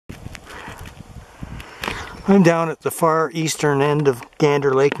I'm down at the far eastern end of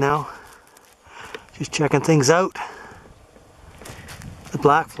Gander Lake now. Just checking things out. The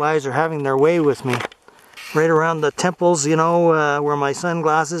black flies are having their way with me. Right around the temples, you know, where my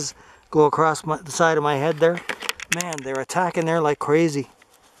sunglasses go across the side of my head there. Man, they're attacking there like crazy.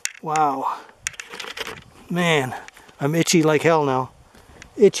 Wow. Man, I'm itchy like hell now.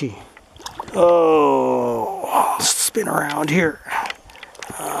 Itchy. Oh, spin around here.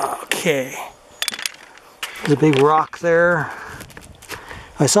 Okay. There's a big rock there.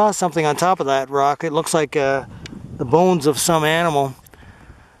 I saw something on top of that rock. It looks like the bones of some animal.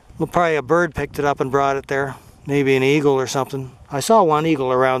 Well, probably a bird picked it up and brought it there. Maybe an eagle or something. I saw one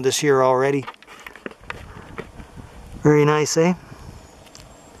eagle around this year already. Very nice, eh?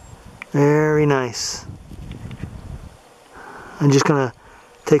 Very nice. I'm just gonna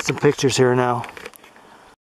take some pictures here now.